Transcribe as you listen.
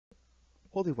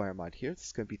Holy Wire Mod here. This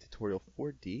is going to be tutorial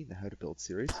 4D in the How to Build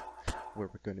series, where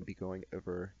we're going to be going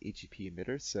over EGP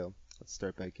emitters. So let's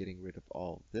start by getting rid of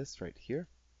all this right here.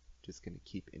 Just going to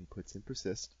keep inputs and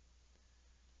persist.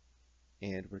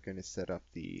 And we're going to set up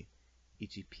the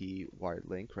EGP wire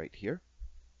link right here.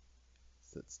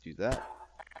 So let's do that.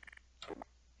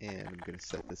 And I'm going to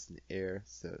set this in air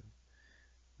so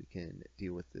we can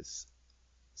deal with this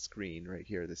screen right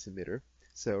here, this emitter.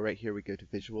 So right here we go to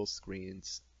Visual,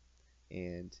 Screens,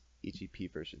 and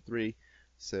EGP version 3.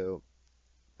 So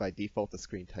by default the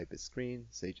screen type is screen,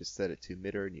 so you just set it to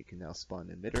emitter and you can now spawn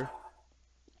an emitter.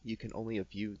 You can only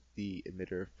view the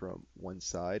emitter from one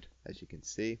side, as you can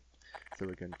see. So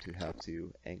we're going to have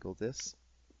to angle this.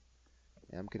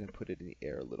 And I'm going to put it in the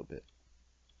air a little bit.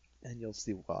 And you'll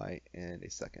see why in a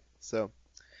second. So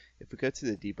if we go to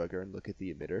the debugger and look at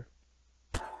the emitter,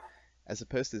 as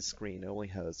opposed to the screen, it only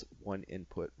has one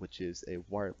input, which is a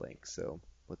wire link. So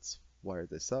let's wire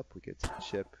this up. We go to the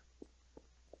chip,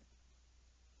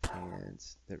 and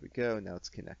there we go. Now it's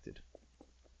connected.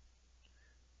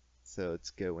 So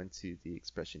let's go into the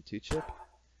expression 2 chip,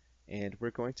 and we're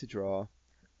going to draw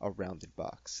a rounded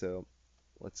box. So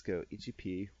let's go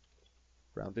EGP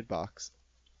rounded box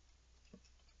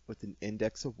with an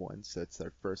index of 1, so it's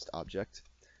our first object,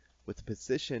 with a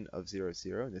position of 0,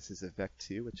 0, and this is a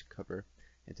vec2, which you cover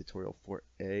in tutorial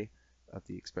 4a of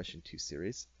the expression 2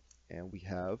 series. And we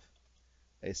have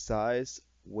a size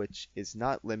which is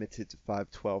not limited to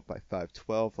 512 by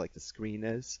 512 like the screen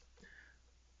is.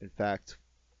 In fact,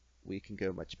 we can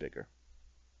go much bigger.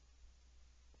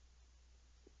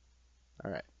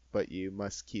 Alright, but you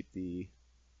must keep the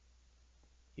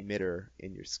emitter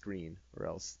in your screen or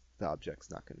else the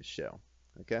object's not going to show.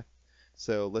 Okay,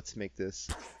 so let's make this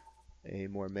a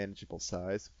more manageable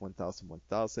size of 1000,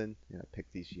 1000. And I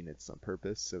picked these units on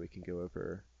purpose so we can go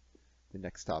over the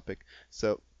next topic.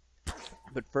 So,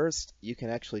 but first, you can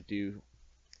actually do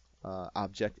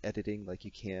object editing like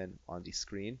you can on the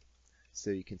screen. So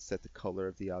you can set the color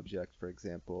of the object, for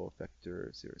example,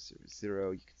 vector 0, 0,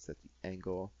 0. You can set the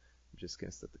angle. I'm just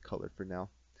going to set the color for now.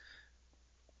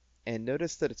 And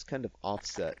notice that it's kind of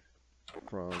offset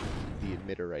from the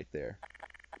emitter right there.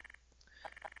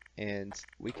 And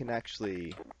we can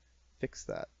actually fix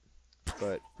that.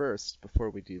 But first,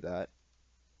 before we do that,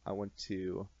 I want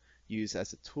to use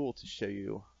as a tool to show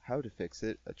you how to fix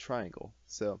it a triangle.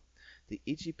 So the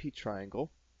egpTriangle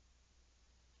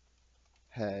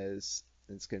has,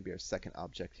 and it's going to be our second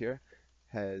object here,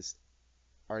 has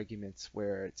arguments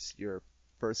where it's your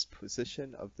first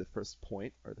position of the first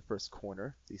point or the first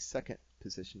corner, the second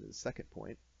position of the second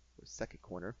point or second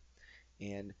corner,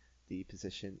 and the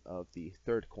position of the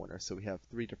third corner. So we have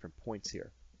 3 different points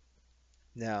here.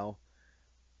 Now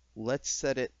let's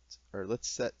set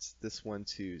this one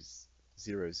to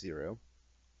 0, 0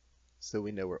 so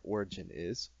we know where origin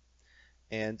is,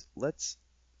 and let's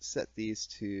set these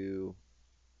to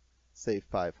say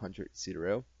 500,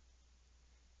 0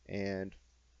 and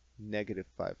negative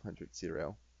 500,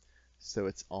 0, so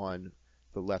it's on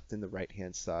the left and the right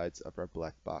hand sides of our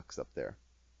black box up there.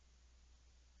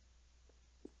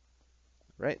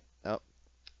 Right? Oh,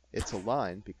 it's a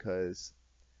line because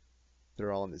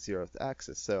they're all on the 0th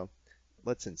axis. So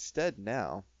let's instead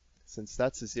now, since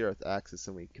that's the 0th axis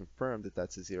and we confirm that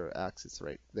that's the 0th axis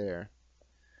right there,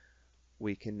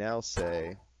 we can now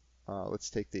say, let's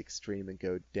take the extreme and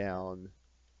go down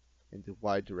in the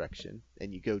y direction.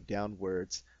 And you go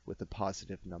downwards with a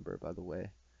positive number, by the way.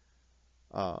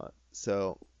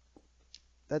 So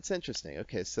that's interesting.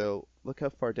 Okay, so look how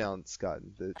far down it's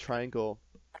gotten. The triangle.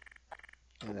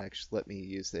 And actually, let me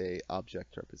use a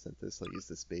object to represent this. I'll use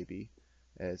this baby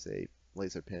as a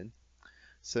laser pin.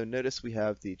 So notice we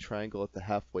have the triangle at the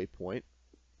halfway point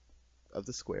of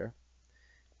the square,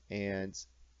 and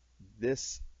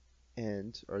this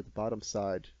end, or the bottom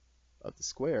side of the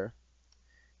square,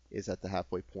 is at the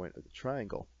halfway point of the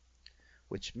triangle,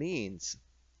 which means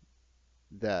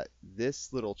that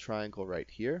this little triangle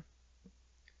right here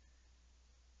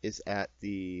is at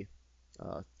the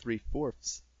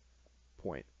 3/4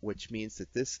 point, which means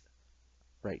that this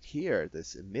right here,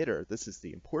 this emitter, this is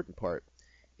the important part,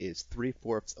 is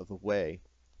 3/4 of the way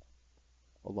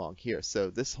along here. So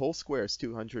this whole square is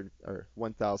 200 or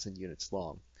 1000 units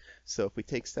long. So if we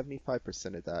take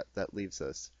 75% of that, that leaves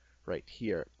us right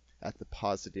here at the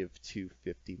positive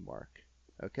 250 mark.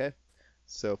 Okay,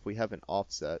 so if we have an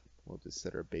offset, we'll just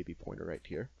set our baby pointer right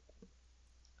here.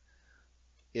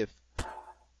 If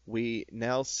we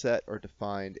now set or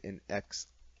defined an x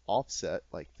offset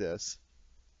like this,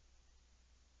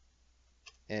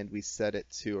 and we set it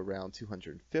to around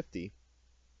 250,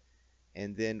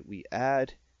 and then we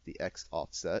add the x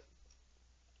offset,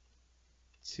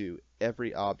 to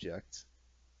every object.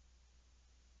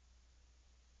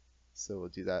 So we'll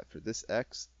do that for this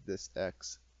x, this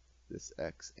x, this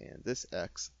x, and this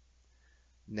x.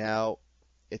 Now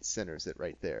it centers it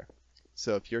right there.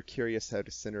 So if you're curious how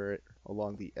to center it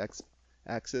along the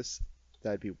x-axis,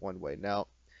 that'd be one way. Now,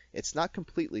 it's not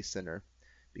completely center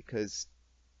because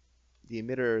the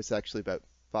emitter is actually about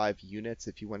 5 units.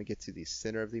 If you want to get to the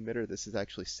center of the emitter, this is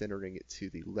actually centering it to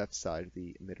the left side of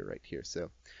the emitter right here. So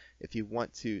if you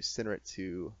want to center it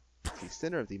to the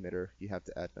center of the emitter, you have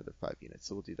to add another 5 units.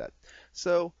 So we'll do that.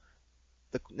 So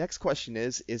the next question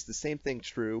is the same thing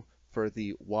true for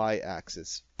the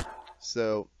y-axis?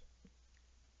 So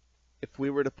if we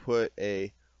were to put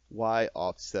a y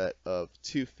offset of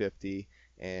 250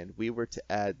 and we were to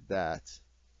add that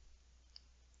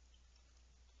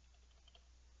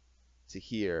to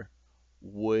here,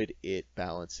 would it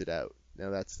balance it out? Now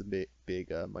that's the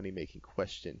big money-making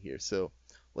question here. So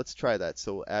let's try that.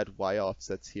 So we'll add y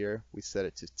offsets here. We set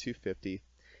it to 250,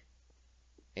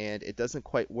 and it doesn't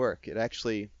quite work. It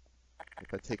actually,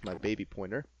 if I take my baby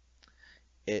pointer,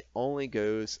 it only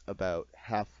goes about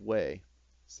halfway.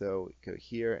 So we go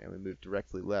here and we move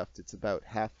directly left. It's about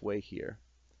halfway here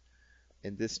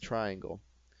in this triangle.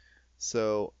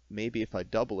 So maybe if I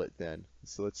double it then,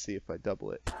 so let's see if I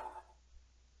double it.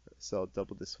 So I'll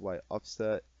double this y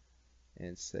offset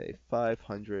and say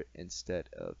 500 instead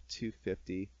of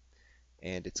 250,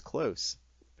 and it's close,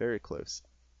 very close.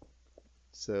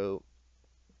 So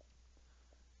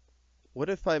what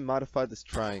if I modify this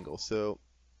triangle? So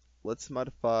let's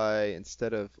modify,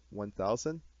 instead of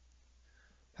 1000,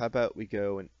 how about we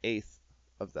go 1/8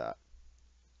 of that?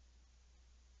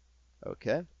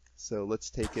 Okay, so let's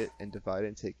take it and divide it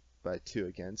and take by 2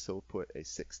 again. So we'll put a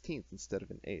 16th instead of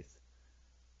 1/8.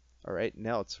 Alright,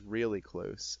 now it's really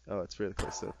close. Oh, it's really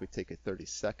close. So if we take a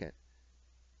 32nd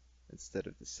instead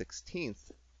of the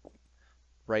 16th,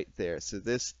 right there. So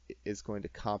this is going to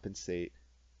compensate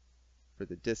for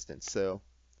the distance. So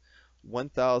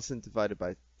 1000 divided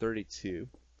by 32,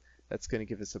 that's going to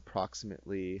give us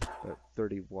approximately about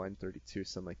 31, 32,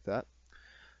 something like that.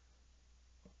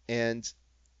 And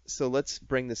so let's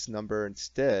bring this number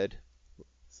instead.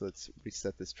 So let's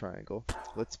reset this triangle.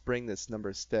 Let's bring this number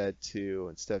instead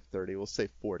of 30, we'll say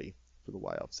 40 for the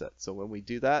y offset. So when we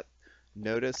do that,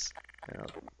 notice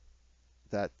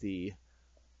that the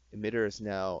emitter is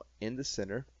now in the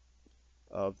center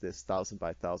of this 1000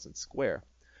 by 1000 square.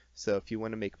 So if you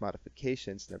want to make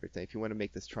modifications and everything, if you want to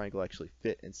make this triangle actually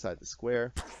fit inside the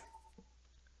square,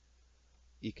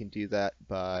 you can do that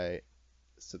by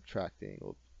subtracting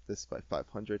this by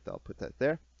 500. I'll put that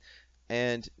there.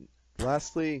 And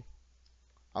lastly,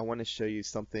 I want to show you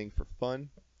something for fun,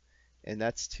 and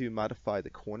that's to modify the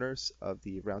corners of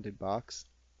the rounded box.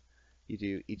 You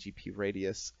do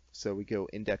egpRadius. So we go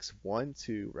index 1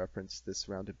 to reference this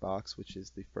rounded box, which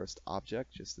is the first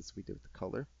object, just as we did with the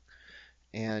color.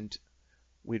 And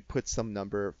we'd put some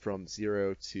number from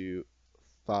 0 to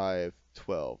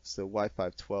 512. So why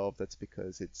 512? That's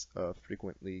because it's a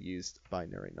frequently used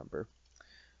binary number.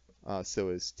 So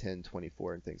is 10,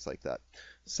 24, and things like that.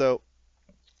 So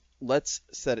let's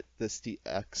set this to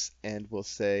x, and we'll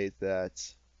say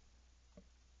that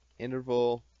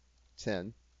interval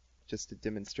 10, just to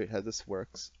demonstrate how this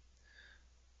works,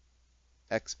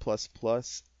 x plus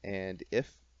plus, and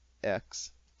if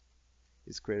x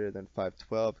is greater than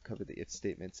 512, cover the if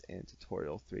statements and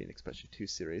tutorial 3 and expression 2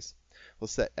 series. We'll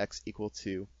set x equal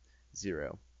to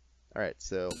 0. Alright,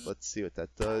 so let's see what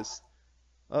that does.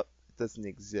 Oh, it doesn't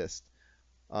exist.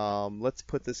 Let's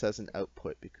put this as an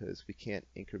output because we can't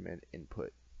increment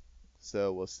input.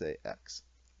 So we'll say x.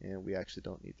 And we actually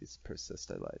don't need this persist,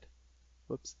 I lied.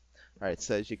 Whoops. Alright,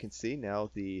 so as you can see,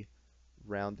 now the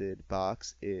rounded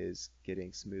box is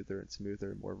getting smoother and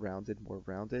smoother, more rounded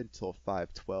until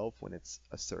 512 when it's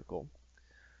a circle.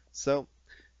 So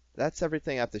that's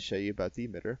everything I have to show you about the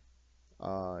emitter.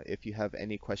 If you have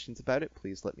any questions about it,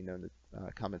 please let me know in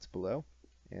the comments below.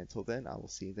 And until then, I will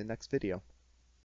see you in the next video.